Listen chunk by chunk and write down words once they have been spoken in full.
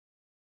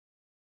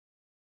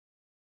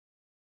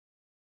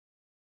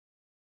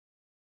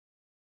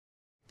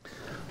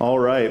All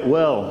right,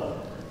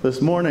 well, this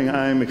morning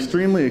I'm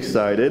extremely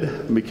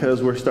excited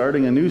because we're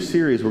starting a new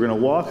series. We're going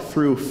to walk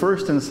through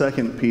 1st and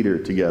 2nd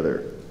Peter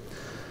together.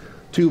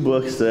 Two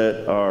books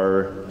that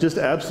are just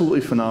absolutely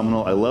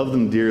phenomenal. I love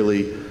them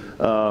dearly.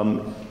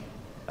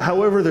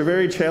 However, they're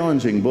very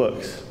challenging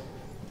books.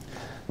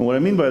 And what I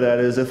mean by that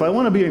is if I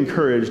want to be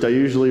encouraged, I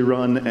usually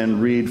run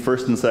and read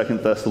 1st and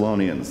 2nd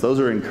Thessalonians. Those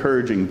are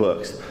encouraging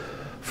books.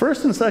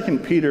 1st and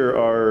 2nd Peter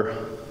are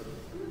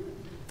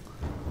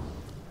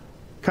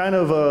kind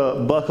of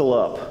a buckle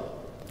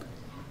up.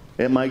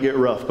 It might get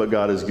rough, but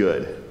God is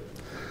good.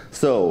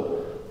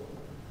 So,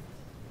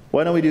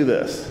 why don't we do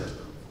this?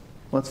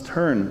 Let's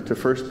turn to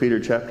 1 Peter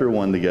chapter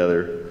 1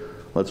 together.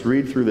 Let's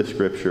read through the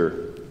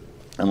scripture,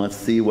 and let's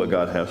see what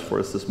God has for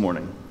us this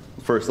morning.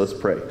 First, let's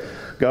pray.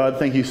 God,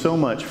 thank you so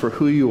much for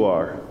who you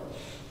are.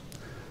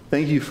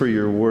 Thank you for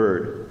your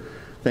word.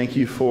 Thank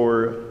you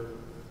for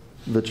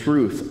the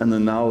truth and the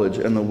knowledge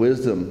and the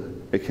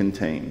wisdom it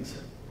contains.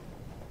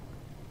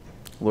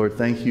 Lord,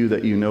 thank you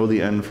that you know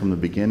the end from the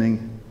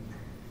beginning.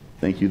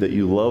 Thank you that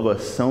you love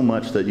us so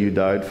much that you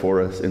died for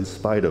us in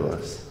spite of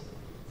us.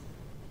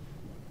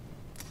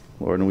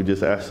 Lord, and we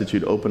just ask that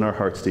you'd open our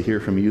hearts to hear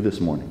from you this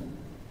morning.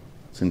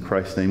 It's in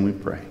Christ's name we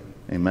pray.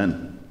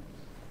 Amen.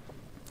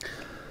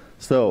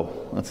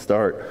 So, let's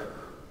start.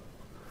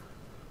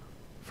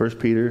 1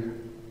 Peter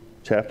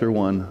chapter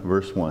 1,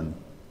 verse 1.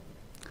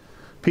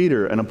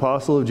 Peter, an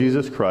apostle of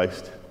Jesus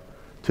Christ,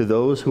 to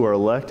those who are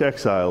elect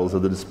exiles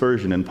of the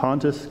dispersion in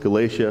Pontus,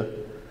 Galatia,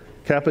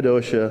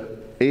 Cappadocia,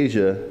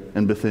 Asia,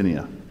 and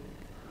Bithynia,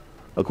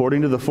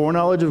 according to the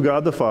foreknowledge of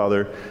God the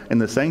Father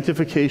and the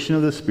sanctification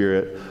of the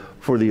Spirit,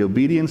 for the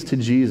obedience to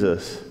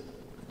Jesus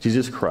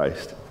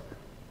Christ,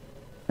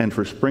 and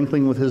for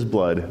sprinkling with his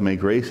blood, may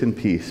grace and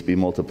peace be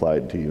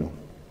multiplied to you.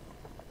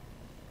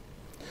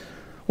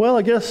 Well,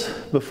 I guess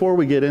before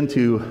we get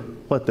into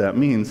what that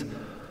means,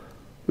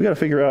 we got to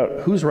figure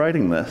out who's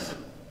writing this.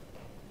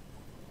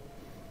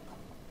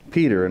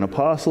 Peter, an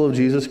apostle of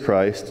Jesus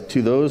Christ,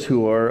 to those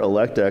who are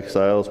elect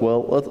exiles.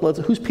 Well,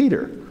 who's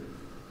Peter?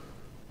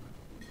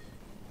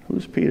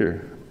 Who's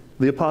Peter?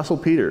 The apostle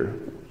Peter,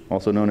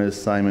 also known as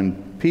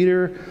Simon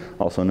Peter,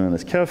 also known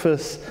as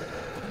Cephas,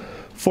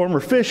 former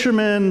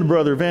fisherman,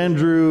 brother of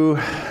Andrew,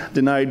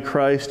 denied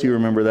Christ. You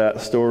remember that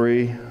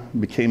story?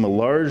 Became a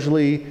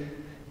largely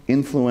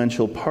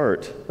influential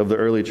part of the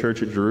early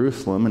church at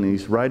Jerusalem, and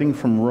he's writing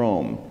from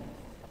Rome.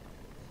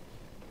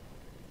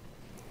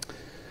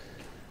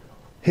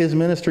 His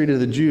ministry to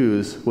the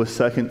Jews was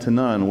second to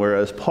none,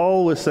 whereas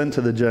Paul was sent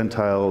to the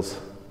Gentiles,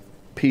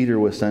 Peter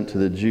was sent to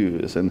the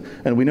Jews. And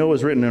we know it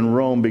was written in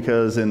Rome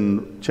because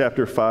in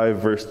chapter 5,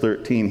 verse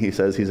 13, he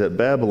says he's at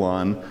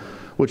Babylon,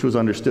 which was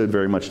understood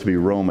very much to be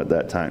Rome at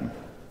that time.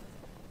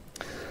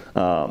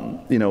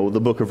 The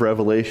book of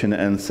Revelation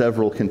and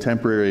several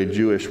contemporary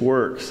Jewish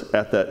works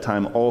at that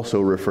time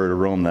also refer to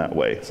Rome that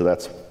way. So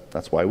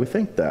that's why we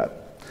think that.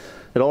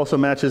 It also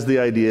matches the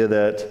idea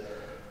that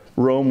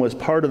Rome was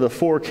part of the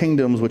four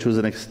kingdoms, which was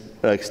an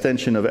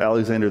extension of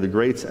Alexander the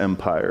Great's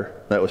empire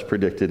that was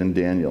predicted in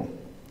Daniel.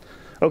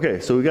 Okay,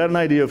 so we got an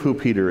idea of who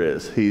Peter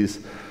is. He's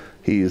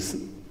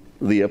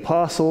the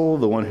apostle,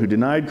 the one who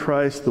denied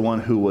Christ, the one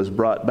who was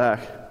brought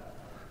back,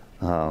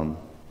 who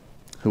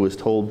was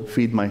told,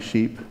 feed my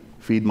sheep,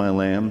 feed my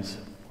lambs.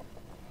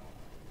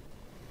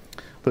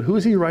 But who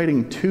is he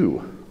writing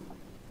to?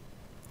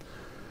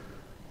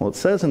 Well, it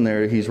says in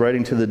there he's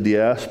writing to the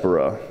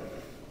diaspora.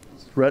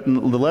 The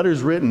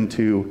letter's written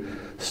to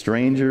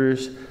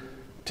strangers,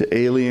 to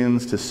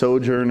aliens, to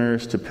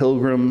sojourners, to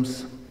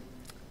pilgrims.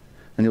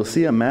 And you'll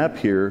see a map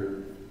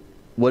here.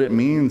 What it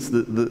means,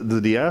 the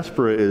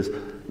diaspora is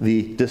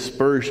the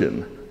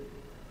dispersion.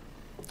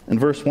 In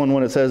verse 1,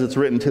 when it says it's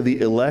written to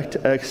the elect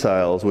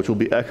exiles, which will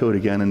be echoed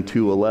again in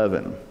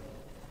 2:11.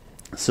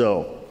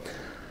 So,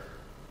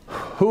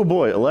 oh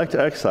boy, elect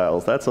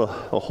exiles, that's a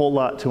whole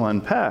lot to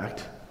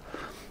unpack.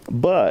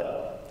 But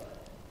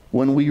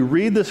when we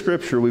read the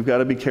scripture, we've got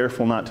to be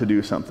careful not to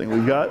do something.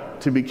 We've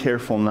got to be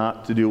careful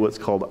not to do what's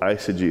called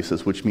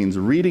eisegesis, which means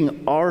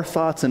reading our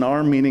thoughts and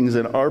our meanings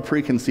and our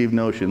preconceived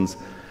notions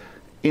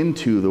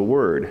into the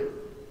word.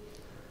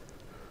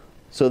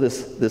 So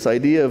this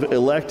idea of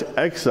elect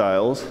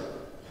exiles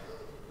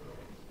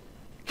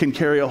can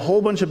carry a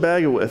whole bunch of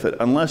baggage with it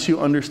unless you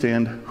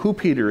understand who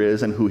Peter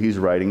is and who he's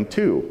writing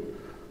to,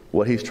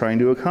 what he's trying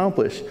to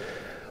accomplish.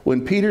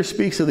 When Peter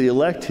speaks of the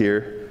elect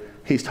here,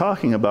 he's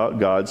talking about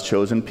God's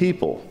chosen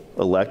people.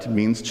 Elect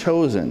means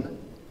chosen.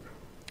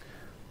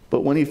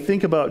 But when you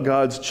think about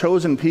God's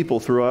chosen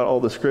people throughout all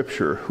the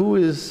scripture, who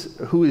is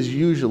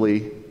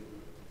usually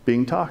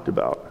being talked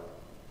about?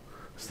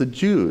 It's the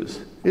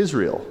Jews,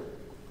 Israel,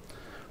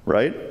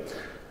 right?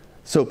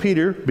 So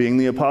Peter, being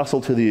the apostle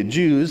to the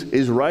Jews,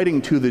 is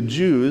writing to the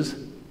Jews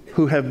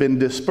who have been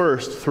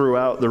dispersed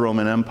throughout the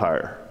Roman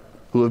Empire,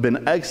 who have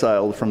been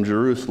exiled from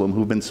Jerusalem,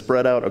 who've been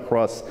spread out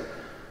across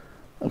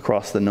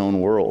the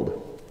known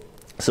world.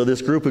 So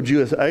this group of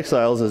Jewish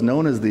exiles is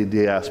known as the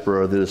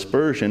diaspora, or the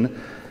dispersion,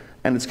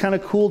 and it's kind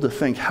of cool to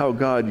think how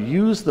God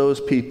used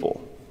those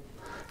people,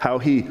 how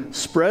he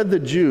spread the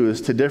Jews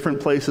to different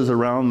places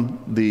around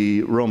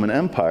the Roman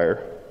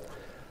Empire,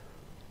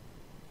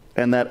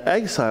 and that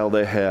exile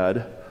they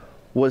had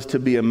was to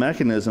be a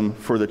mechanism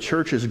for the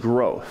church's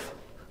growth.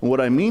 And what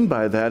I mean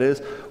by that is,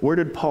 where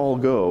did Paul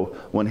go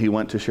when he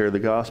went to share the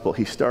gospel?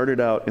 He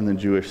started out in the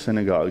Jewish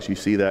synagogues. You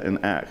see that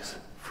in Acts.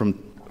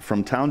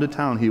 From town to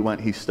town he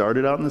went. He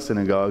started out in the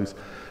synagogues,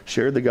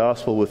 shared the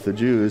gospel with the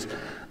Jews,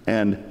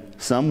 and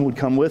some would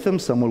come with him,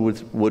 some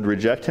would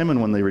reject him,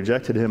 and when they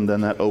rejected him,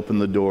 then that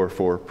opened the door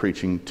for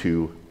preaching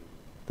to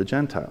the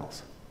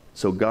Gentiles.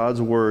 So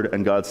God's word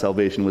and God's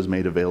salvation was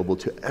made available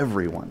to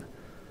everyone.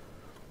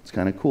 It's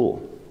kind of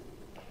cool.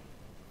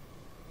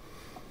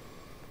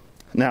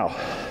 Now,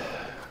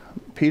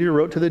 Peter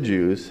wrote to the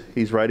Jews.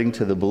 He's writing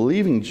to the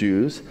believing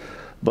Jews,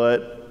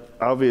 but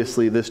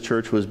obviously this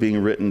church was being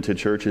written to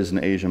churches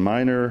in Asia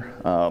Minor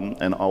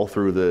and all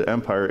through the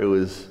empire.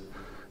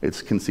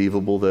 It's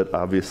conceivable that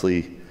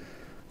obviously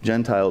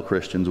Gentile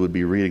Christians would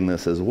be reading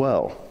this as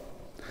well.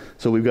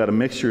 So we've got a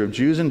mixture of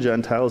Jews and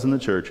Gentiles in the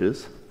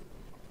churches.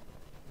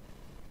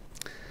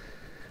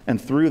 And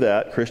through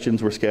that,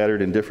 Christians were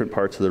scattered in different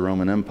parts of the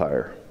Roman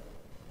Empire.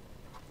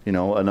 You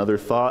know, another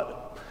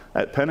thought,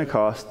 at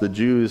Pentecost, the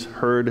Jews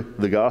heard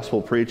the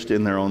gospel preached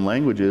in their own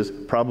languages,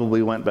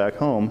 probably went back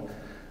home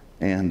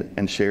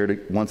and shared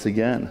it once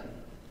again.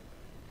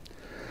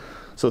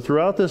 So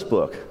throughout this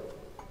book,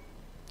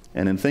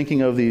 and in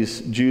thinking of these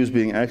Jews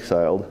being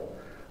exiled,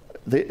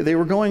 they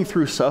were going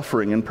through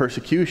suffering and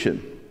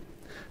persecution.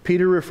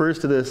 Peter refers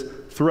to this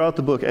throughout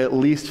the book at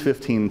least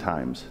 15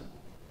 times.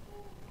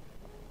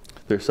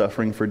 They're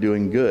suffering for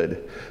doing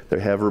good. They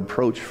have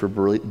reproach for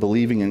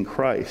believing in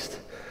Christ.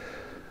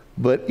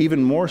 But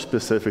even more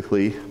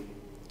specifically,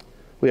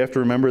 we have to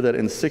remember that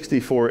in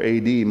 64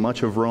 AD,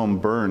 much of Rome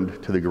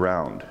burned to the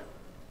ground.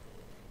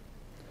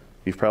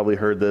 You've probably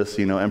heard this,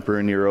 you know,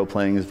 Emperor Nero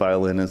playing his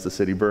violin as the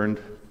city burned.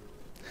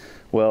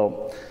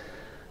 Well,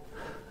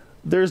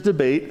 there's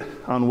debate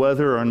on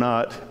whether or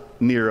not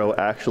Nero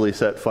actually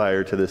set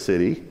fire to the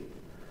city.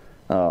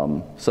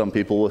 Some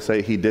people will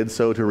say he did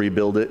so to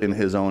rebuild it in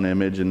his own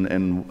image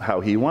and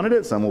how he wanted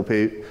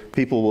it.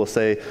 People will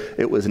say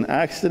it was an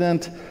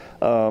accident.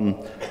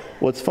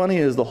 What's funny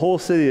is the whole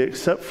city,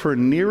 except for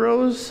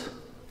Nero's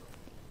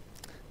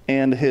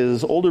and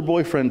his older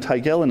boyfriend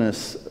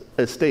Tigellinus'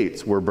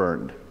 estates, were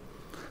burned.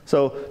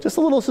 So just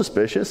a little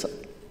suspicious.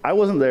 I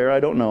wasn't there, I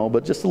don't know,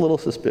 but just a little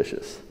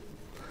suspicious.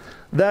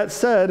 That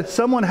said,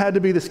 someone had to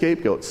be the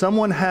scapegoat.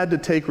 Someone had to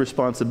take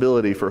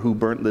responsibility for who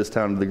burnt this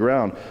town to the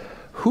ground.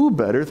 Who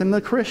better than the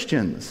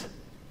Christians?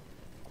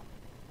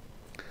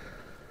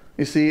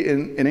 You see,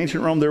 in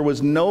ancient Rome, there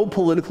was no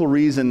political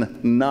reason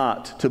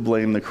not to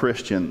blame the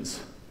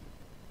Christians.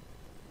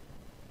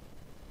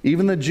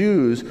 Even the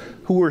Jews,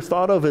 who were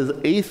thought of as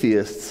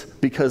atheists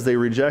because they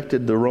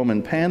rejected the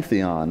Roman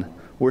pantheon,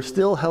 were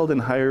still held in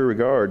higher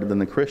regard than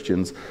the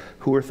Christians,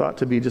 who were thought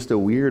to be just a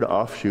weird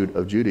offshoot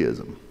of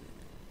Judaism.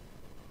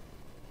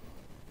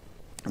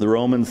 The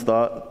Romans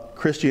thought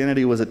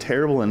Christianity was a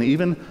terrible and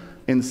even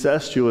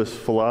incestuous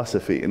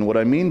philosophy. And what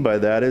I mean by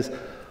that is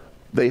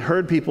they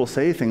heard people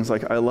say things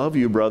like, "I love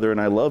you, brother," and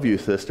 "I love you,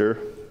 sister."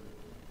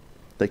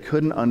 They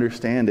couldn't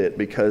understand it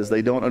because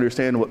they don't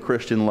understand what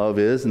Christian love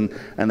is, and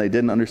they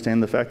didn't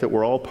understand the fact that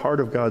we're all part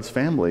of God's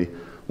family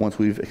once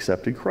we've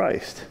accepted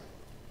Christ.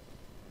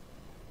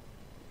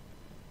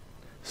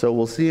 So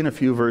we'll see in a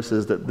few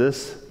verses that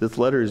this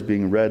letter is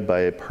being read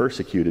by a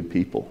persecuted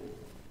people.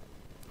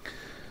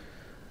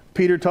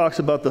 Peter talks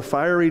about the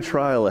fiery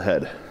trial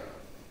ahead,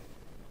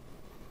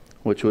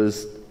 which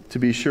was, to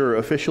be sure,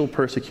 official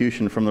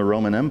persecution from the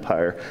Roman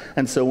Empire.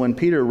 And so when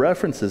Peter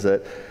references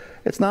it,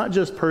 it's not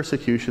just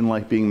persecution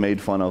like being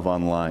made fun of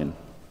online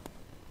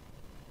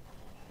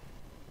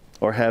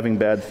or having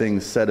bad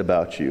things said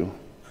about you.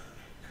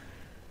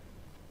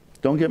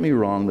 Don't get me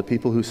wrong, the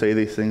people who say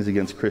these things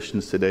against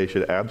Christians today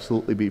should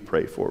absolutely be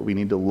prayed for. We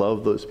need to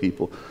love those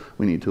people.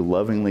 We need to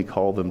lovingly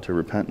call them to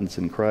repentance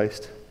in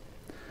Christ.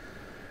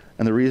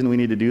 And the reason we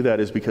need to do that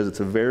is because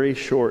it's a very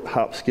short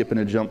hop, skip, and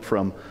a jump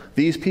from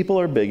these people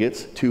are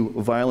bigots to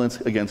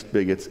violence against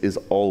bigots is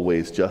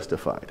always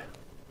justified.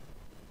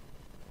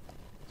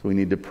 So we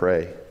need to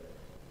pray.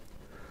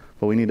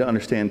 But we need to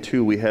understand,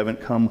 too, we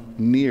haven't come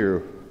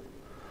near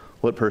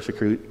what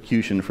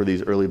persecution for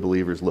these early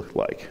believers looked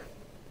like.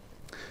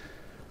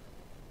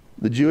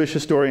 The Jewish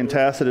historian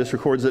Tacitus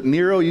records that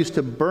Nero used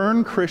to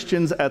burn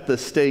Christians at the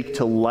stake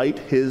to light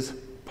his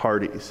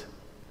parties.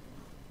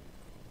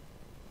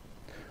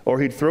 Or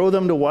he'd throw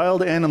them to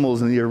wild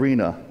animals in the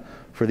arena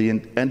for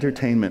the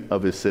entertainment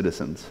of his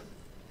citizens.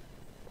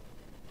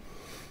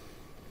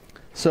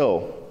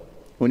 So,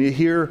 when you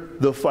hear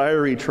the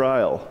fiery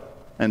trial,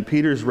 and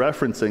Peter's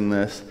referencing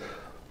this,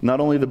 not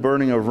only the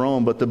burning of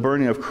Rome, but the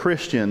burning of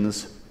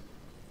Christians,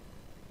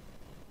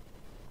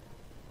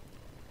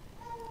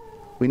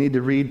 we need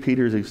to read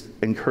Peter's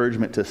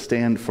encouragement to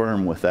stand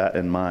firm with that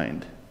in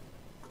mind.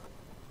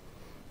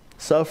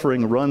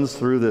 Suffering runs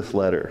through this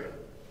letter,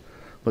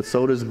 but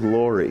so does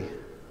glory.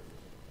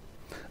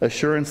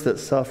 Assurance that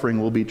suffering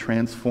will be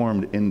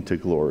transformed into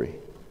glory.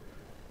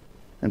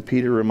 And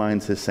Peter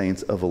reminds his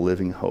saints of a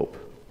living hope.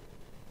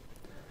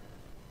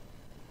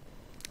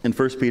 In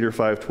 1 Peter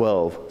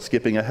 5:12,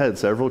 skipping ahead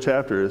several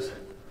chapters,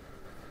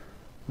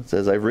 it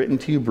says, I've written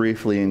to you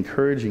briefly,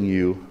 encouraging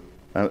you,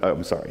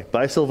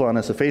 by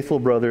Silvanus, a faithful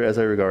brother as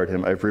I regard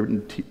him, I've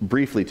written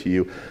briefly to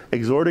you,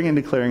 exhorting and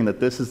declaring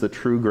that this is the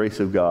true grace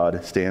of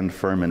God, stand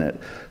firm in it.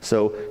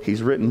 So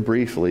he's written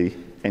briefly,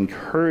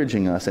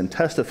 encouraging us and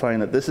testifying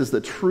that this is the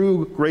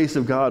true grace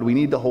of God. We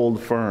need to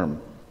hold firm.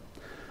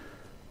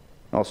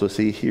 Also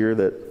see here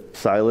that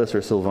Silas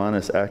or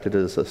Silvanus acted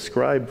as a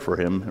scribe for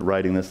him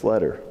writing this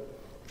letter.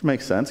 Which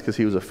makes sense because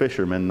he was a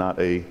fisherman, not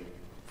a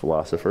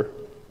philosopher.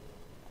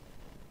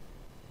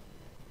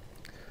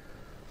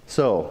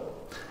 So,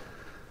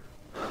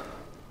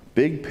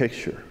 big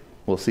picture,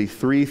 we'll see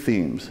three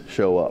themes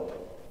show up.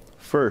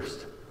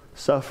 First,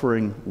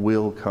 suffering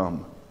will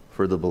come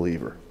for the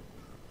believer.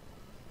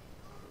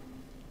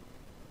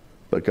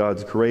 But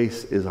God's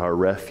grace is our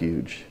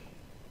refuge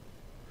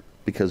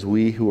because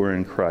we who are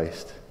in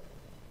Christ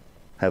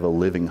have a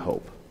living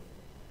hope.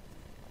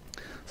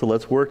 So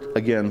let's work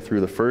again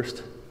through the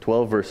first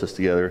 12 verses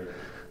together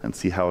and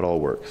see how it all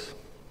works.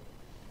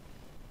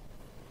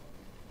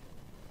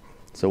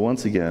 So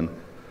once again,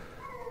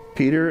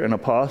 Peter, an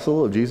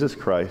apostle of Jesus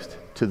Christ,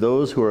 to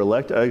those who are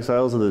elect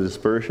exiles of the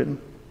dispersion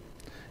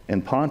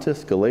in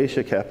Pontus,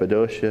 Galatia,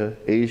 Cappadocia,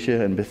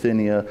 Asia, and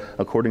Bithynia,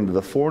 according to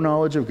the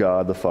foreknowledge of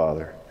God the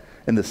Father,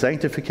 in the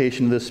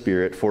sanctification of the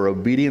Spirit, for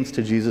obedience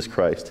to Jesus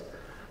Christ,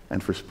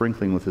 and for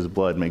sprinkling with his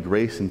blood, may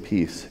grace and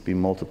peace be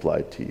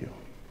multiplied to you.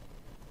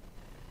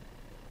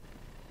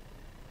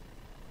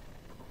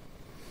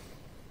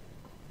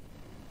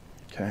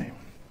 Okay.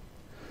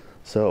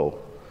 So,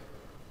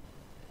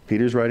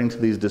 Peter's writing to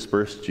these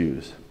dispersed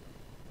Jews.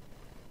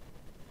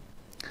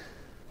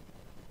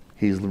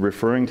 He's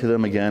referring to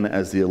them again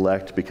as the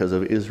elect because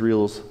of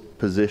Israel's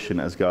position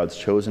as God's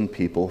chosen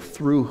people,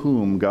 through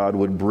whom God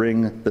would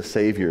bring the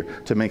Savior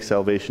to make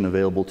salvation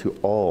available to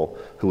all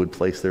who would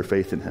place their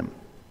faith in him.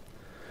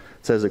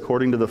 It says,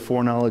 according to the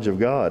foreknowledge of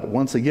God.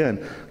 Once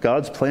again,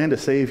 God's plan to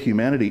save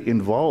humanity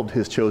involved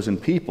his chosen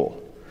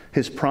people.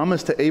 His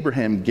promise to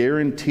Abraham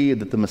guaranteed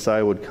that the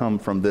Messiah would come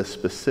from this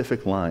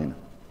specific line,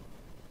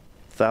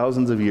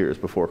 thousands of years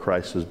before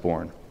Christ was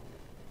born.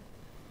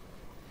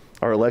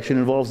 Our election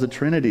involves the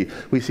Trinity.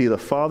 We see the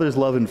Father's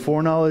love and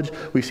foreknowledge,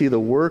 we see the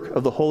work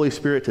of the Holy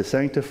Spirit to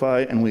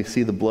sanctify, and we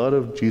see the blood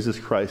of Jesus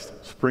Christ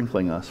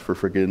sprinkling us for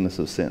forgiveness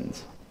of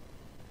sins.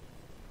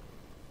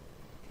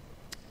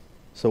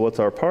 So what's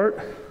our part?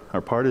 Our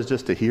part is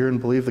just to hear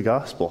and believe the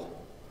gospel.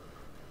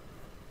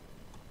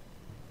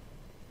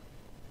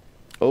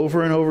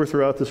 Over and over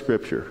throughout the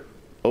Scripture,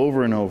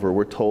 over and over,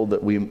 we're told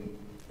that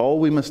all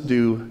we must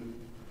do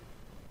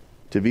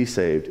to be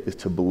saved is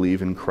to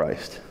believe in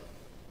Christ.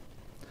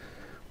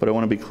 But I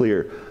want to be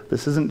clear,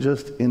 this isn't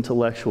just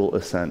intellectual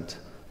assent.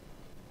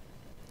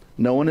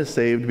 No one is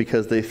saved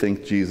because they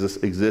think Jesus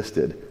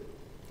existed.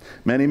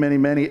 Many, many,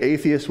 many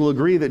atheists will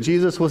agree that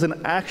Jesus was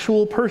an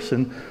actual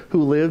person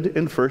who lived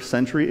in first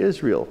century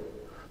Israel.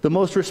 The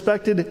most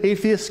respected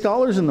atheist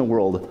scholars in the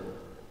world,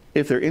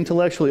 if they're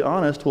intellectually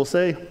honest, will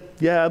say,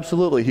 yeah,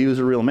 absolutely, he was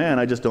a real man.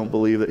 I just don't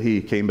believe that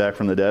he came back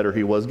from the dead or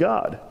he was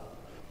God.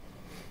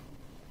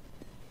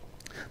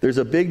 There's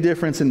a big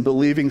difference in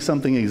believing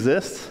something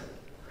exists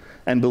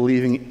and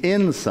believing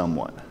in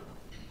someone,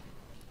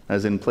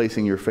 as in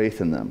placing your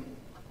faith in them.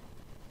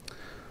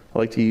 I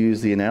like to use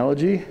the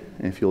analogy,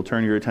 if you'll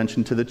turn your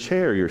attention to the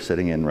chair you're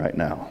sitting in right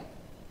now.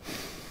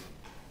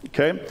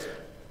 Okay?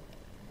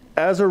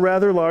 As a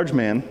rather large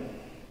man,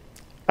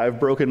 I've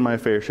broken my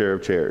fair share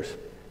of chairs.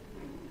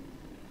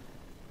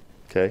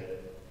 Okay?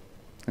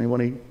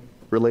 Anybody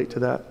relate to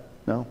that?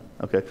 No?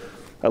 Okay.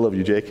 I love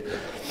you, Jake.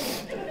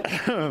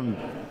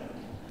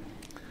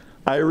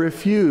 I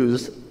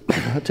refuse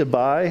to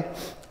buy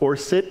or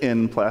sit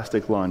in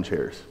plastic lawn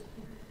chairs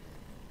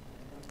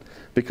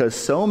because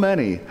so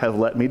many have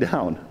let me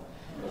down.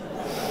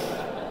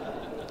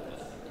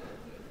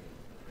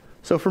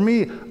 So for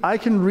me, I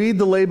can read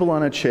the label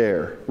on a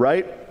chair,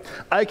 right?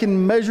 I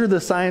can measure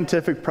the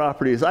scientific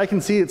properties. I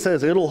can see it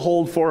says it'll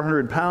hold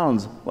 400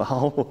 pounds.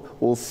 Well,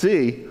 we'll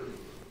see.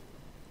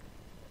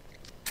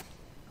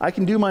 I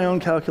can do my own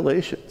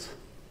calculations,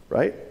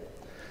 right?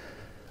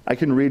 I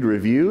can read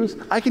reviews.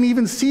 I can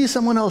even see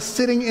someone else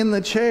sitting in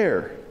the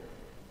chair.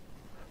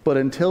 But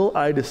until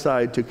I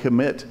decide to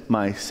commit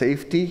my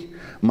safety,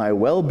 my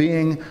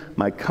well-being,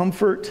 my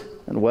comfort,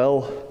 and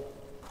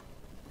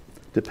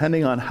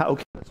depending on how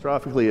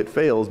catastrophically it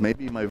fails,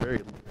 maybe my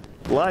very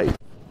life,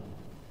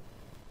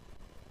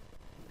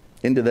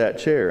 into that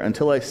chair,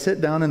 until I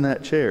sit down in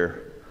that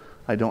chair,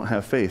 I don't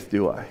have faith,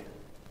 do I?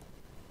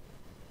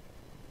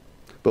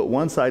 But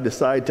once I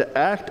decide to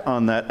act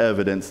on that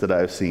evidence that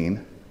I've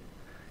seen,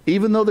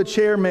 even though the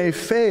chair may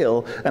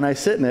fail and I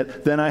sit in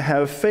it, then I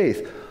have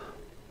faith.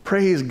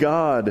 Praise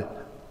God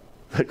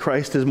that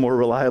Christ is more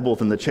reliable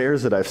than the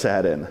chairs that I've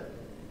sat in.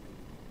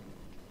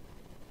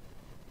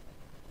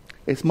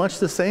 It's much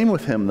the same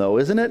with him, though,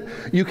 isn't it?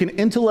 You can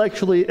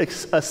intellectually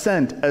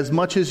assent as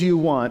much as you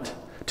want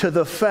to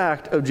the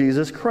fact of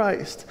Jesus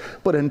Christ.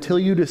 But until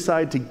you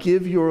decide to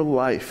give your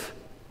life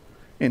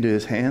into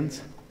his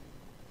hands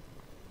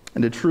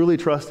and to truly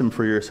trust him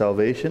for your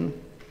salvation,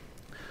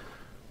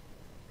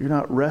 you're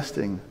not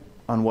resting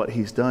on what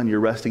he's done. You're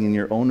resting in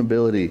your own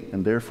ability,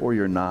 and therefore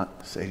you're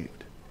not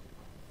saved.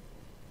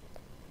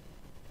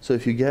 So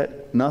if you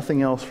get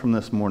nothing else from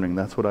this morning,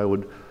 that's what I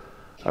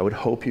would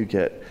hope you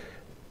get.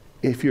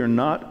 If you're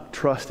not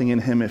trusting in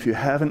him, if you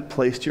haven't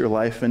placed your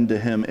life into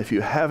him, if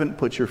you haven't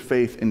put your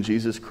faith in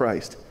Jesus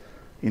Christ,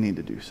 you need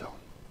to do so.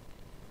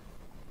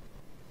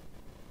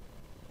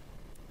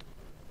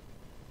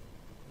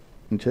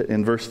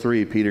 In verse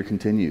 3, Peter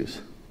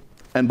continues.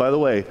 And by the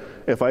way,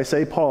 if I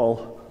say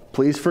Paul,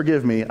 please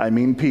forgive me, I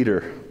mean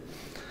Peter.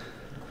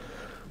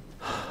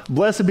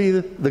 Blessed be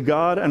the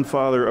God and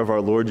Father of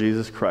our Lord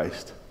Jesus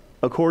Christ.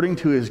 According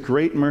to his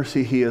great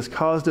mercy, he has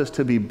caused us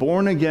to be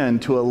born again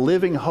to a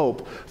living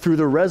hope through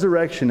the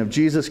resurrection of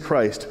Jesus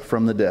Christ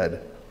from the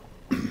dead.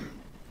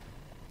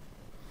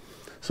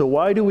 So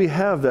why do we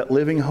have that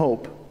living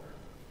hope?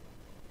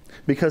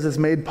 Because it's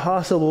made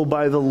possible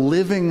by the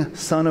living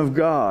Son of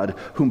God,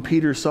 whom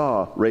Peter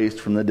saw raised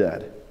from the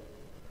dead.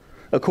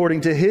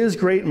 According to his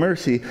great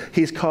mercy,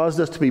 he's caused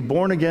us to be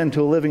born again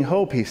to a living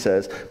hope, he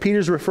says.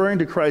 Peter's referring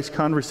to Christ's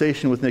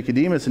conversation with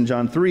Nicodemus in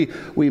John 3.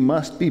 We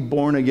must be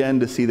born again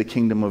to see the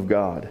kingdom of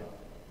God.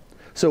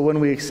 So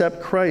when we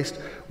accept Christ,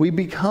 we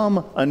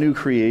become a new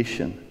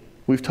creation.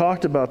 We've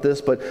talked about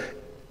this, but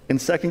in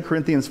 2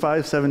 Corinthians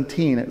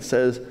 5:17, it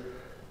says,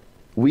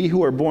 we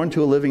who are born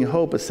to a living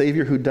hope, a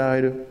Savior who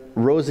died,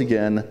 rose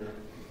again,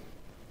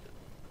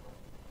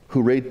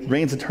 who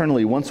reigns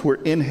eternally. Once we're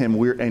in him,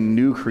 we're a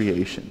new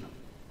creation.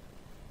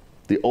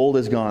 The old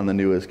is gone, the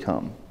new has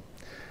come.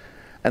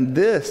 And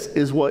this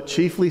is what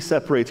chiefly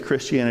separates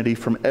Christianity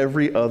from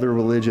every other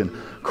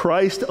religion.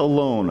 Christ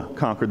alone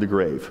conquered the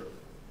grave.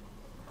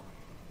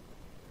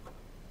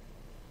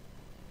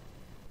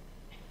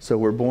 So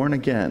we're born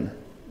again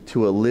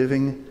to a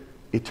living,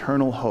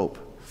 eternal hope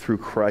through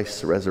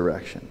Christ's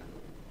resurrection.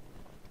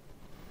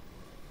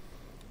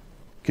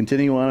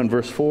 Continuing on in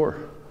verse 4,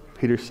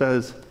 Peter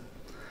says,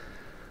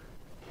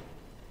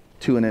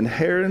 to an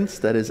inheritance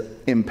that is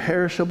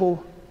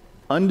imperishable,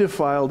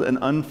 undefiled and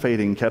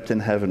unfading, kept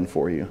in heaven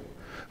for you,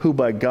 who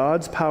by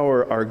God's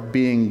power are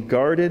being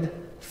guarded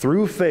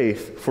through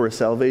faith for a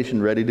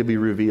salvation ready to be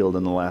revealed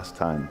in the last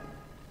time.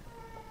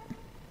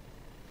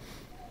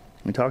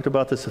 We talked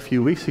about this a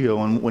few weeks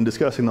ago when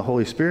discussing the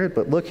Holy Spirit,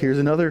 but look, here's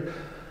another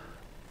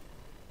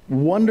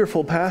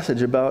wonderful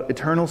passage about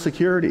eternal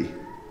security.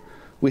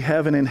 We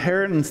have an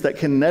inheritance that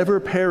can never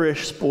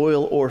perish,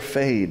 spoil, or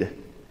fade.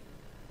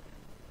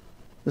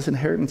 This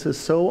inheritance is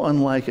so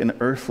unlike an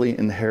earthly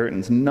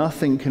inheritance.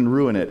 Nothing can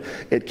ruin it.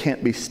 It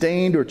can't be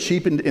stained or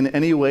cheapened in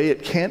any way.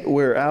 It can't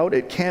wear out.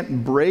 It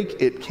can't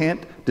break. It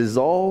can't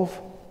dissolve.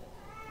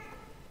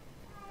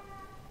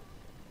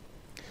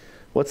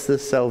 What's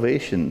this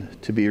salvation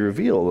to be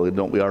revealed?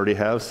 Don't we already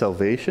have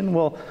salvation?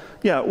 Well,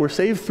 yeah, we're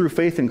saved through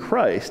faith in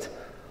Christ,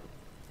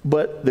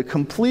 but the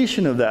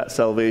completion of that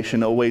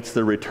salvation awaits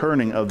the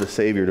returning of the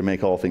Savior to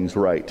make all things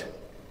right.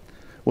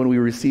 When we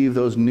receive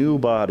those new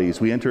bodies,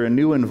 we enter a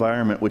new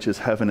environment, which is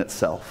heaven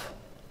itself.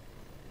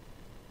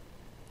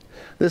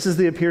 This is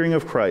the appearing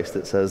of Christ,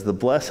 it says, the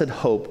blessed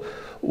hope.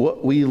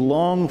 What we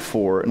long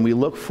for and we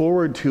look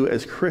forward to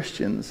as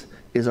Christians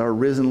is our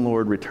risen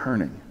Lord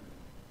returning.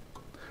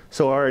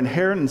 So our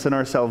inheritance and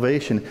our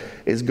salvation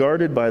is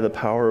guarded by the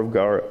power of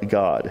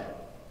God.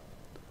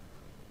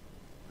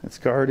 It's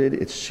guarded,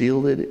 it's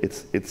shielded,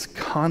 it's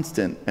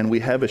constant, and we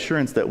have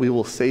assurance that we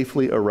will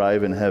safely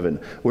arrive in heaven.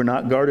 We're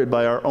not guarded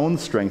by our own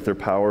strength or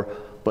power,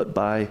 but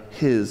by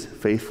his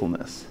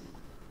faithfulness.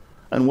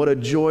 And what a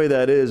joy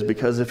that is,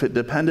 because if it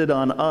depended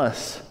on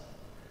us,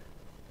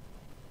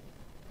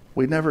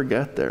 we'd never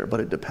get there, but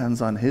it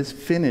depends on his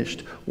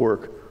finished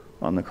work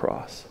on the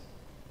cross.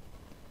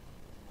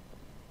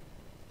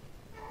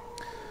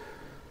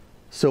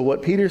 So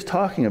what Peter's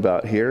talking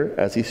about here,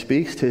 as he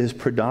speaks to his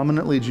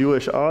predominantly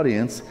Jewish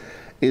audience,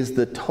 is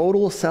the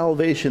total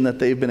salvation that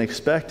they've been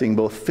expecting,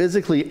 both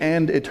physically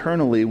and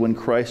eternally, when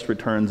Christ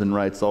returns and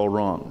rights all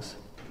wrongs.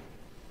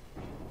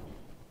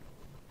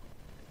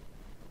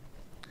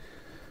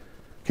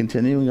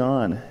 Continuing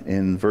on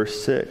in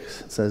verse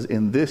 6, it says,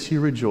 in this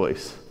you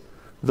rejoice,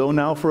 though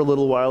now for a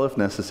little while, if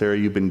necessary,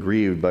 you've been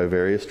grieved by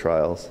various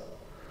trials,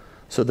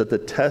 so that the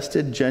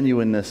tested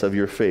genuineness of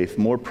your faith,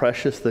 more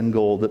precious than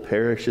gold that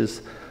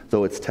perishes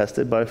though it's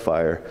tested by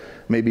fire,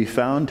 may be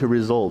found to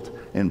result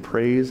in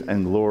praise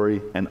and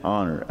glory and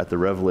honor at the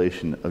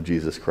revelation of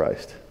Jesus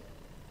Christ.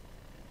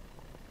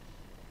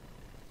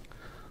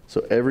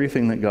 So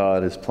everything that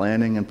God is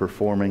planning and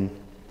performing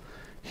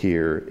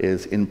here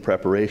is in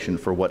preparation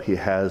for what he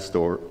has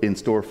in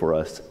store for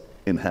us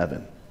in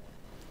heaven.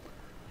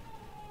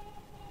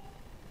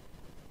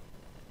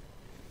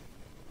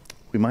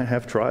 We might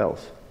have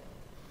trials.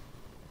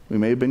 We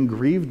may have been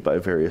grieved by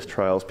various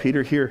trials.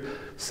 Peter here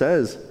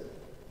says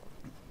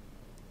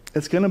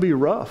it's going to be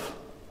rough.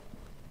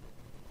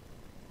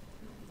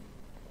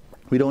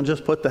 We don't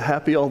just put the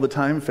happy all the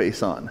time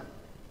face on.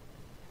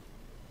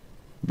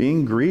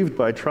 Being grieved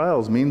by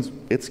trials means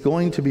it's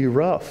going to be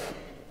rough.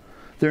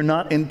 They're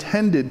not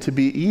intended to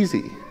be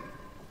easy.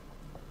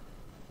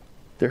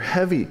 They're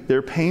heavy,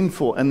 they're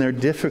painful, and they're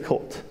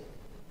difficult.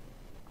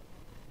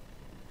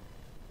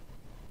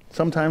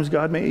 Sometimes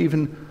God may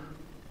even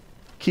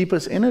keep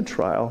us in a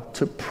trial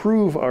to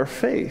prove our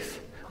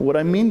faith. What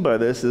I mean by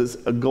this is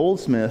a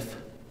goldsmith,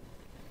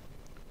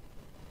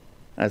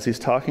 as he's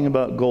talking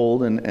about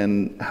gold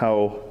and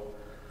how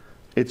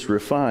it's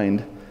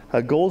refined,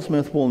 a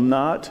goldsmith will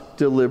not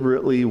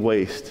deliberately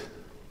waste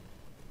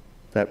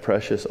that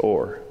precious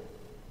ore.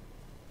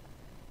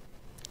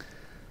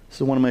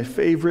 So one of my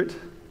favorite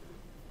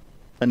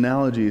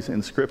analogies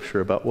in Scripture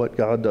about what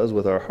God does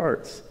with our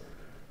hearts.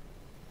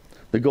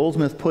 The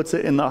goldsmith puts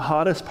it in the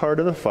hottest part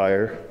of the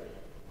fire,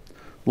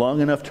 long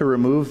enough to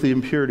remove the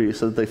impurities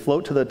so that they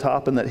float to the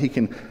top and that he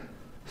can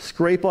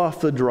scrape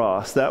off the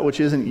dross, that which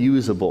isn't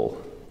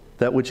usable,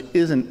 that which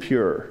isn't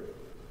pure.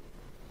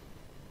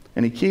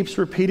 And he keeps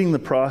repeating the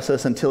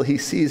process until he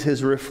sees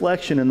his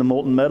reflection in the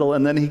molten metal,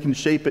 and then he can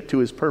shape it to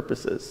his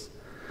purposes.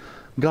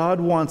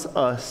 God wants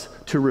us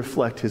to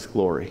reflect his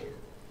glory.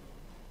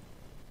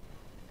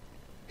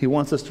 He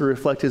wants us to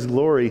reflect his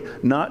glory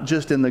not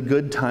just in the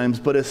good times,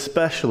 but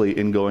especially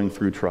in going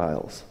through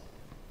trials,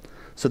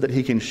 so that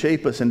he can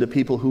shape us into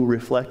people who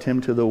reflect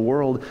him to the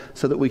world,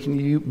 so that we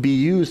can be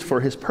used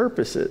for his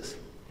purposes.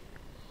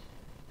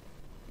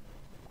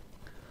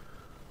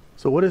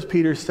 So what does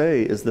Peter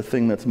say is the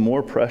thing that's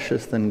more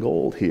precious than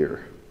gold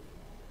here?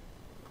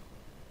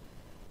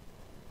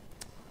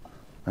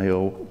 I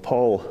owe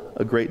Paul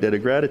a great debt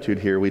of gratitude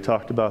here. We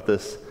talked about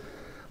this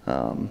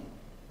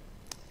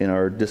in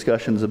our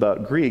discussions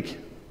about Greek,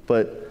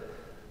 but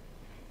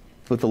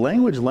the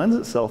language lends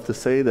itself to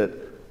say that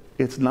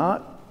it's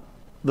not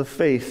the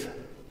faith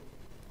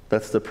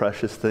that's the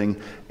precious thing,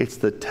 it's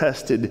the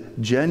tested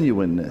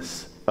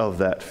genuineness of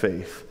that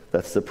faith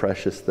that's the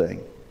precious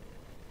thing.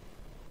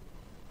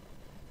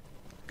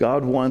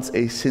 God wants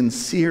a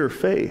sincere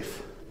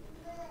faith.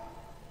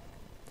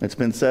 It's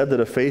been said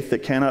that a faith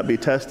that cannot be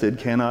tested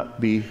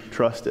cannot be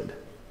trusted.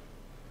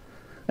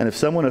 And if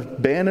someone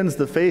abandons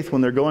the faith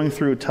when they're going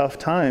through tough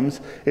times,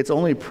 it's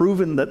only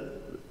proven that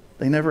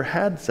they never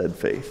had said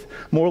faith.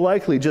 More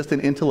likely, just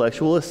an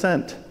intellectual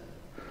assent.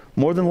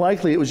 More than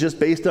likely, it was just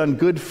based on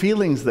good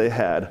feelings they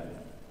had.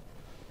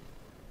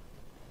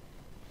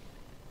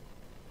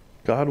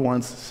 God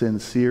wants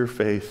sincere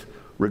faith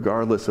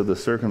regardless of the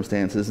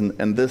circumstances.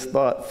 And this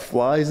thought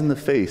flies in the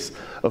face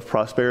of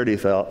prosperity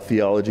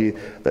theology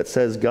that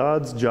says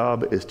God's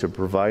job is to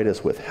provide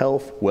us with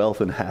health, wealth,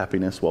 and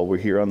happiness while we're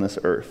here on this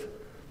earth.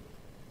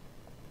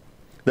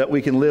 That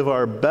we can live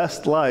our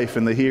best life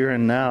in the here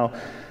and now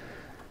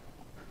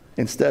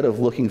instead of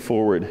looking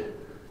forward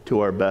to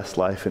our best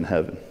life in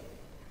heaven.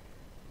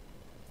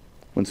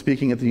 When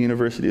speaking at the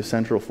University of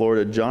Central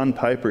Florida, John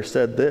Piper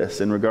said this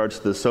in regards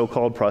to the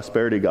so-called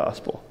prosperity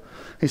gospel.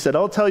 He said,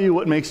 "I'll tell you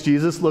what makes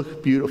Jesus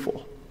look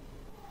beautiful.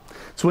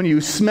 It's when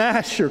you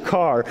smash your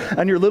car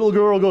and your little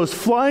girl goes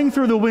flying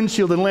through the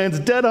windshield and lands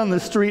dead on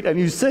the street, and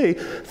you say,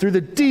 through the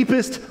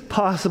deepest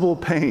possible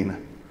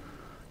pain,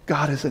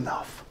 God is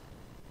enough."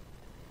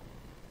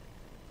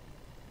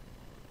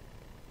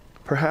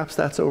 Perhaps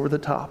that's over the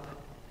top.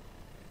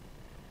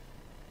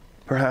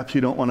 Perhaps you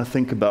don't want to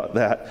think about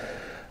that.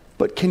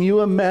 But can you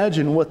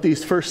imagine what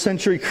these first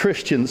century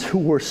Christians who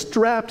were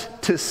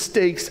strapped to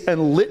stakes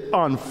and lit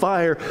on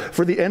fire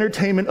for the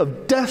entertainment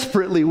of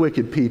desperately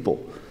wicked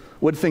people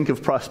would think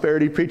of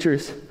prosperity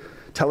preachers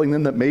telling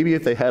them that maybe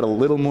if they had a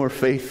little more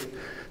faith,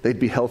 they'd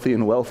be healthy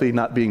and wealthy,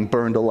 not being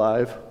burned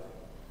alive?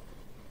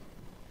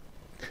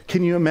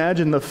 Can you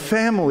imagine the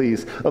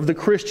families of the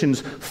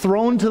Christians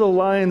thrown to the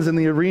lions in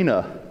the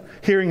arena,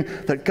 hearing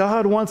that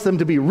God wants them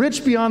to be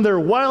rich beyond their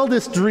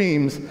wildest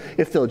dreams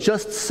if they'll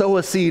just sow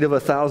a seed of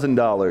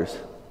 $1,000.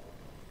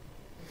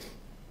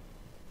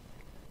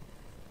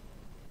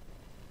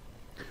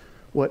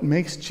 What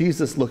makes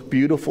Jesus look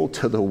beautiful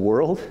to the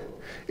world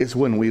is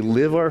when we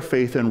live our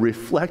faith and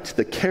reflect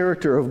the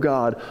character of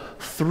God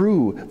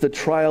through the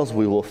trials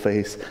we will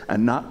face,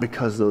 and not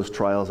because those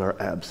trials are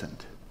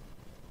absent.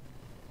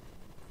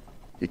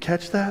 You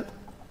catch that?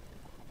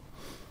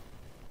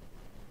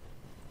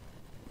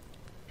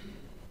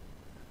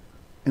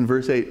 In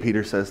verse 8,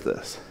 Peter says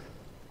this: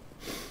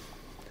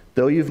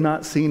 "Though you've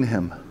not seen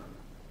him,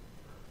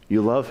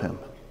 you love him.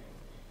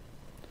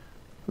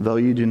 Though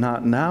you do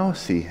not now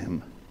see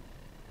him,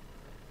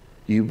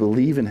 you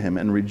believe in him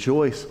and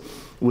rejoice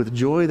with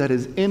joy that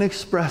is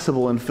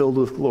inexpressible and filled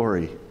with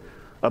glory,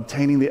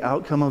 obtaining the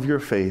outcome of your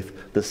faith,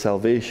 the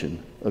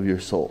salvation of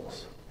your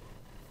souls."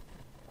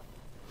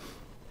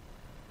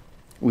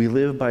 We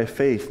live by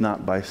faith,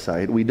 not by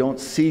sight. We don't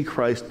see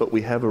Christ, but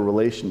we have a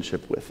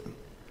relationship with him.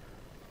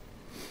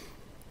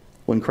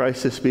 When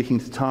Christ is speaking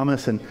to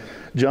Thomas in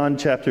John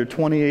chapter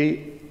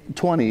 20,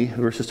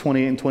 verses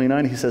 28 and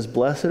 29, he says,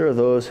 "Blessed are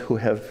those who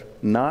have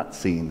not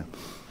seen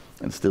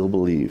and still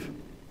believe."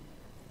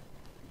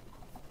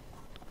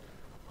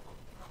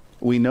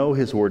 We know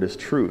his word is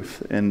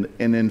truth. And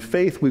in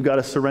faith, we've got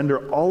to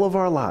surrender all of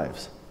our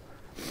lives,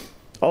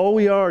 All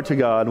we are to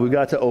God, we've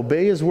got to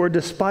obey his word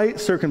despite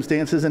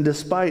circumstances and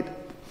despite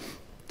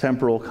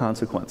temporal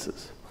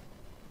consequences.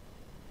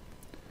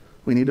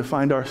 We need to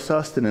find our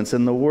sustenance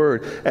in the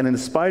word. And in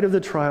spite of the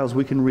trials,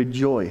 we can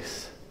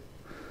rejoice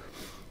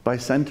by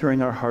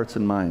centering our hearts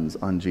and minds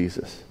on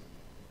Jesus.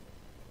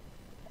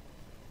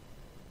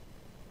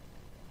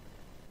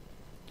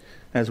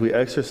 As we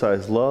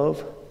exercise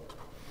love,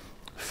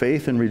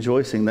 faith, and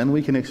rejoicing, then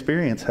we can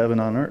experience heaven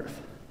on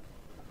earth.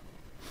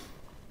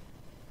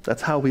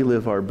 That's how we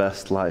live our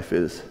best life,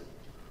 is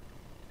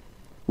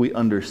we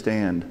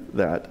understand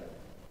that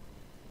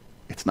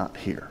it's not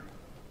here.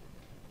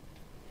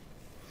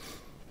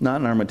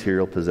 Not in our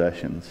material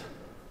possessions,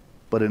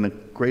 but in a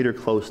greater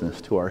closeness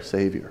to our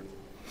Savior,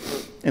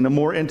 in a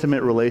more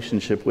intimate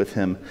relationship with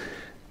him,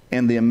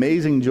 and the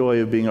amazing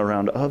joy of being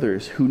around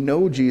others who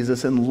know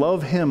Jesus and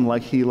love him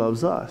like he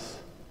loves us,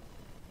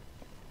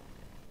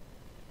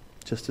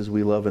 just as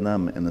we love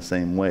them in the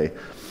same way.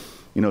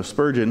 You know,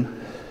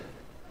 Spurgeon,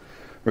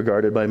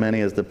 regarded by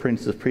many as the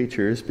prince of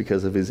preachers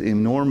because of his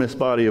enormous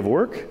body of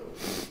work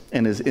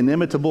and his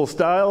inimitable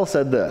style,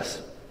 said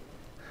this.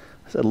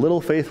 He said,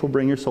 "Little faith will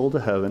bring your soul to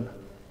heaven.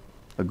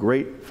 A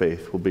great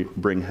faith will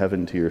bring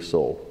heaven to your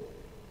soul."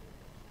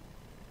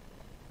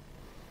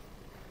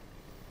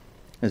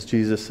 As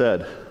Jesus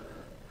said, it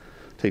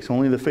takes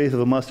only the faith of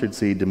a mustard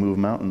seed to move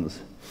mountains.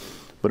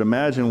 But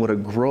imagine what a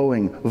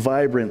growing,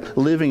 vibrant,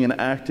 living, and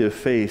active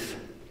faith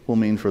will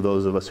mean for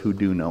those of us who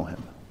do know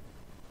him.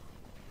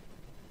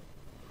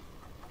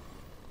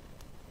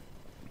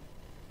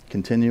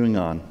 Continuing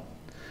on,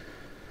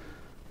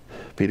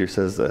 Peter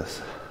says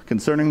this,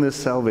 "Concerning this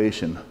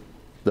salvation,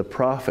 the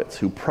prophets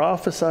who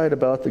prophesied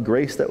about the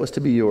grace that was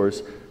to be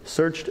yours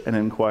searched and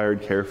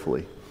inquired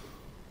carefully,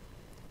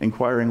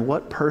 inquiring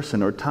what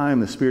person or time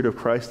the Spirit of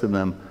Christ in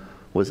them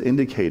was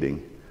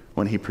indicating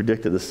when he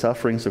predicted the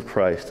sufferings of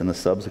Christ and the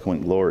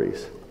subsequent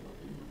glories.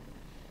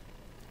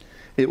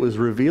 It was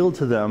revealed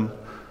to them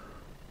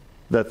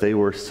that they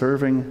were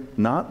serving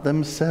not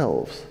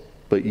themselves,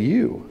 but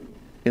you,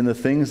 in the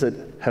things that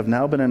have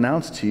now been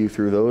announced to you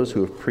through those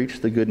who have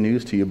preached the good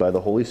news to you by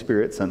the Holy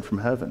Spirit sent from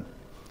heaven,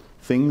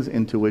 things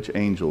into which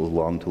angels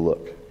long to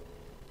look."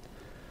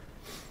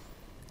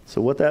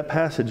 So what that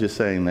passage is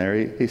saying there,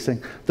 he's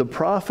saying the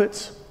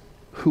prophets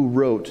who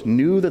wrote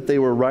knew that they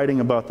were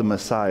writing about the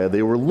Messiah.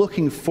 They were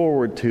looking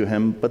forward to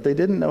him, but they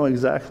didn't know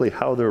exactly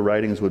how their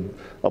writings would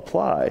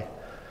apply.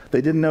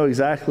 They didn't know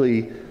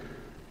exactly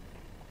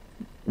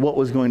what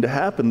was going to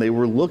happen. They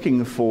were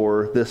looking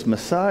for this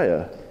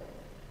Messiah.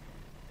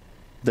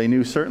 They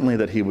knew certainly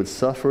that he would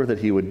suffer, that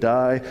he would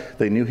die.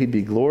 They knew he'd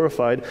be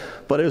glorified.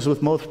 But as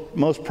with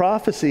most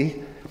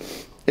prophecy,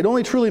 it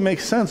only truly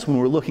makes sense when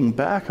we're looking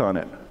back on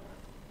it.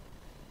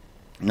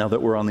 Now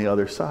that we're on the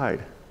other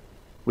side,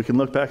 we can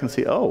look back and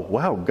see, oh,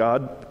 wow,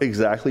 God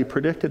exactly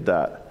predicted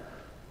that.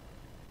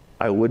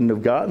 I wouldn't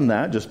have gotten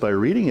that just by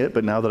reading it,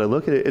 but now that I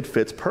look at it, it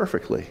fits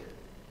perfectly.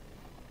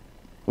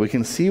 We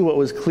can see what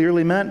was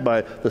clearly meant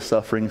by the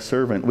suffering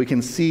servant. We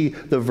can see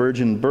the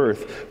virgin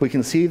birth. We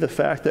can see the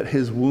fact that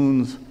his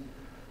wounds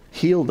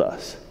healed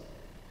us.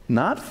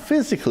 Not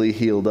physically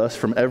healed us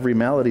from every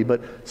malady,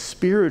 but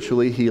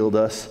spiritually healed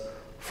us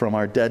from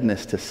our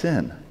deadness to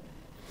sin.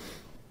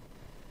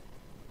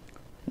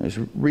 I was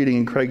reading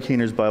in Craig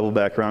Keener's Bible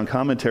background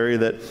commentary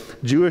that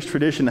Jewish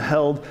tradition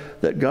held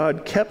that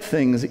God kept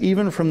things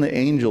even from the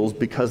angels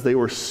because they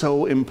were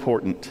so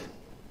important.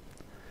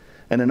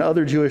 And in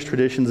other Jewish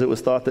traditions, it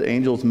was thought that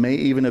angels may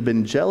even have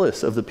been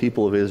jealous of the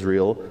people of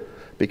Israel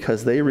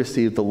because they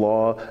received the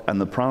law and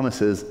the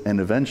promises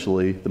and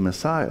eventually the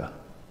Messiah.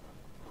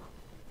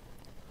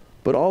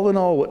 But all in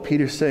all, what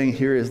Peter's saying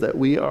here is that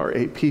we are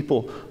a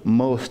people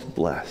most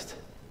blessed,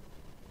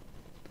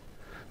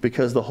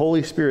 because the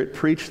Holy Spirit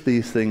preached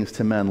these things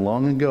to men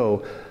long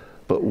ago,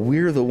 but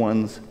we're the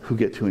ones who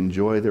get to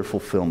enjoy their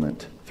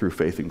fulfillment through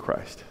faith in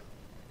Christ.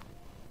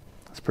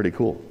 That's pretty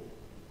cool.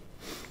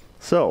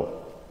 So,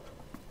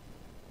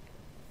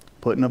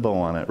 putting a bow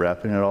on it,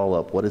 wrapping it all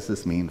up, what does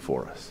this mean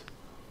for us?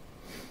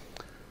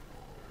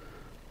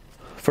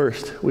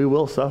 First, we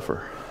will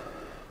suffer.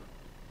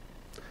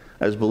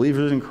 As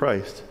believers in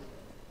Christ,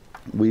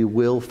 we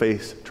will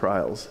face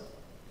trials.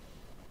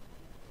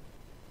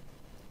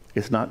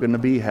 It's not going to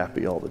be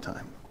happy all the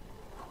time.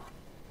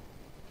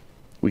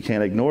 We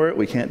can't ignore it.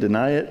 We can't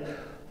deny it.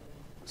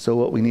 So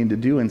what we need to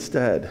do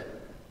instead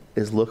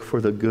is look for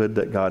the good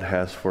that God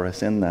has for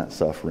us in that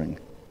suffering.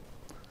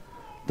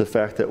 The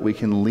fact that we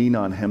can lean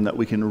on him, that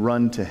we can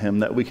run to him,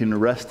 that we can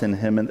rest in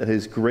him, and that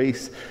his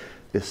grace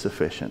is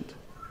sufficient.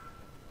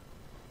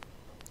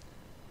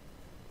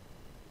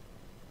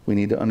 We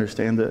need to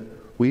understand that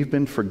we've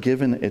been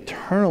forgiven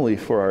eternally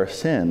for our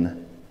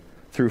sin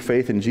through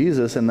faith in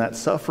Jesus, and that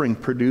suffering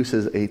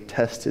produces a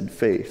tested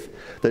faith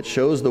that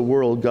shows the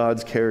world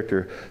God's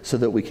character so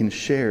that we can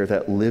share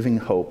that living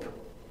hope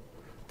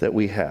that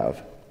we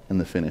have in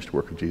the finished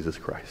work of Jesus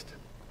Christ.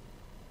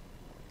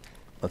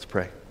 Let's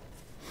pray.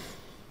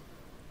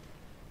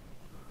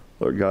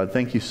 Lord God,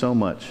 thank you so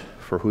much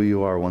for who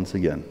you are once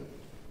again.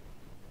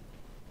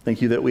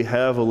 Thank you that we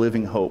have a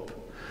living hope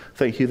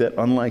Thank you that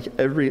unlike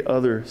every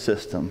other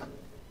system,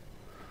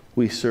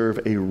 we serve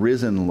a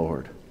risen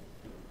Lord,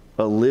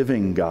 a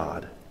living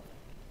God.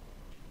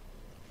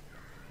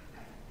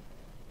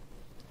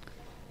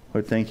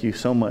 Lord, thank you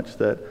so much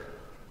that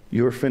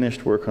your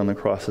finished work on the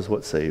cross is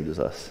what saves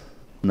us,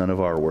 none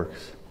of our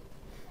works.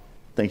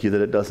 Thank you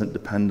that it doesn't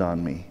depend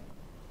on me,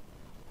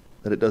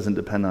 that it doesn't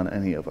depend on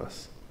any of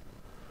us.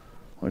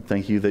 Lord,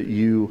 thank you that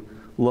you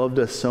loved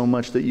us so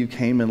much that you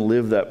came and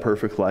lived that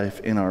perfect life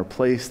in our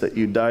place, that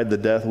you died the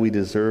death we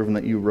deserve, and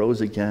that you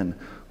rose again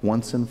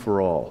once and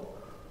for all,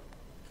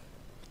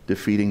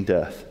 defeating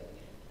death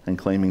and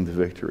claiming the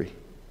victory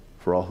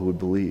for all who would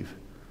believe.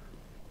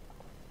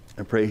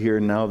 I pray here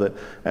and now that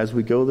as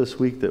we go this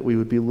week, that we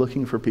would be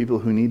looking for people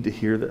who need to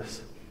hear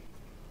this.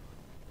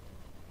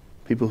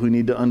 People who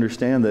need to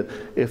understand that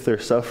if they're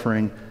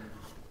suffering,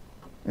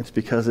 it's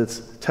because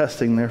it's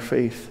testing their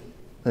faith,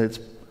 that it's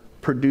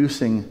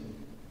producing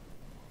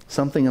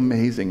something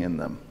amazing in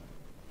them.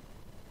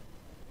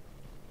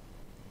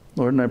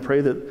 Lord, and I pray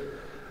that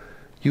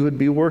you would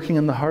be working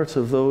in the hearts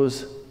of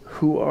those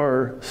who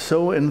are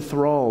so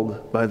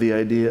enthralled by the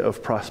idea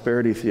of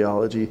prosperity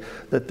theology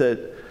that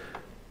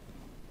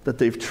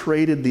they've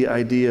traded the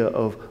idea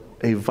of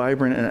a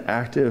vibrant and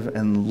active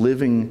and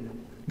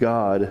living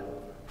God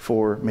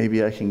for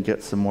maybe I can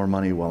get some more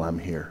money while I'm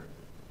here.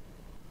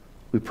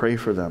 We pray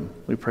for them.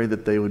 We pray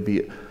that they would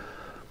be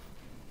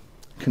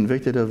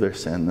convicted of their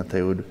sin, that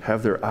they would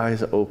have their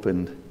eyes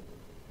opened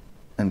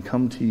and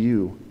come to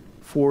you,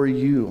 for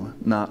you,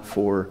 not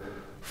for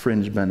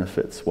fringe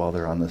benefits while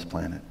they're on this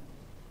planet.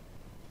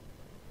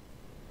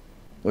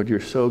 Lord,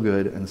 you're so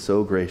good and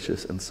so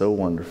gracious and so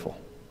wonderful.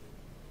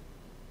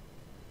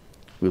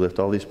 We lift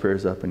all these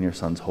prayers up in your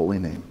Son's holy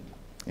name.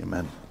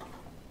 Amen.